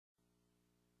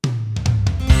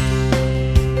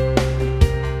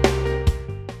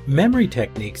Memory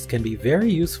techniques can be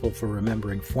very useful for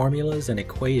remembering formulas and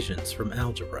equations from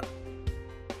algebra.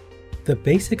 The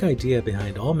basic idea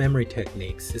behind all memory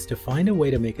techniques is to find a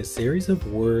way to make a series of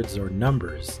words or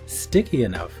numbers sticky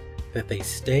enough that they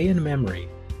stay in memory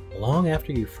long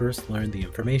after you first learned the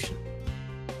information.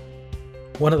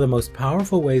 One of the most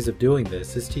powerful ways of doing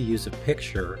this is to use a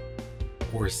picture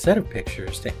or a set of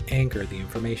pictures to anchor the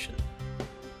information.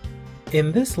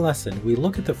 In this lesson, we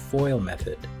look at the FOIL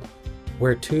method,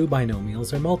 where two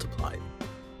binomials are multiplied.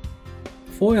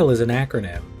 FOIL is an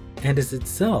acronym and is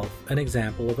itself an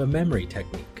example of a memory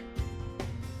technique.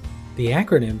 The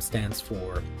acronym stands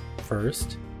for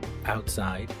first,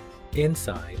 outside,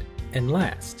 inside, and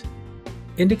last,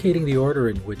 indicating the order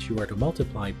in which you are to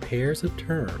multiply pairs of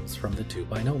terms from the two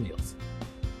binomials.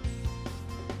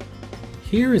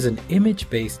 Here is an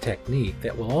image-based technique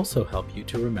that will also help you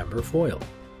to remember FOIL.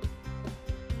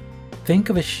 Think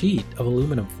of a sheet of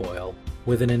aluminum foil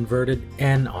with an inverted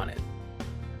N on it.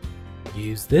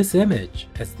 Use this image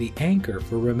as the anchor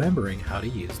for remembering how to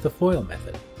use the FOIL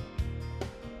method.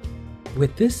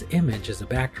 With this image as a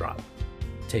backdrop,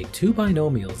 take two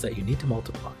binomials that you need to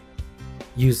multiply.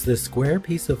 Use the square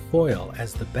piece of foil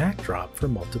as the backdrop for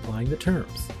multiplying the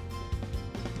terms.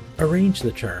 Arrange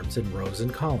the terms in rows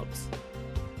and columns.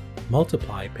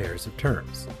 Multiply pairs of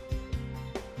terms.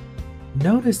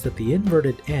 Notice that the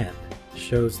inverted N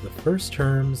shows the first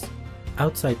terms,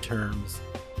 outside terms,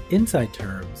 inside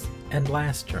terms, and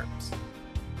last terms.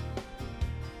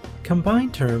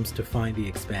 Combine terms to find the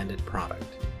expanded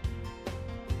product.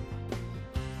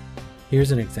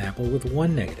 Here's an example with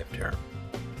one negative term.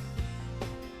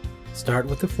 Start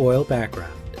with the FOIL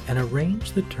background and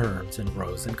arrange the terms in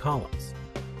rows and columns.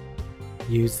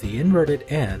 Use the inverted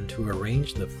N to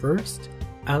arrange the first,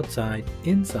 outside,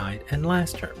 inside, and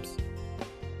last terms.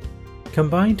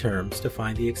 Combine terms to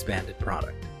find the expanded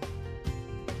product.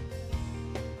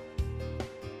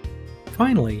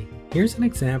 Finally, here's an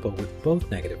example with both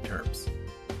negative terms.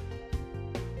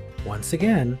 Once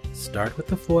again, start with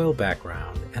the FOIL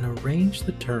background and arrange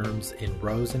the terms in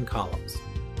rows and columns.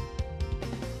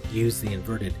 Use the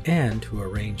inverted N to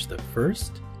arrange the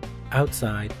first,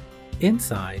 outside,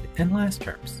 inside, and last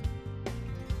terms.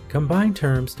 Combine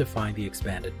terms to find the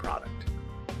expanded product.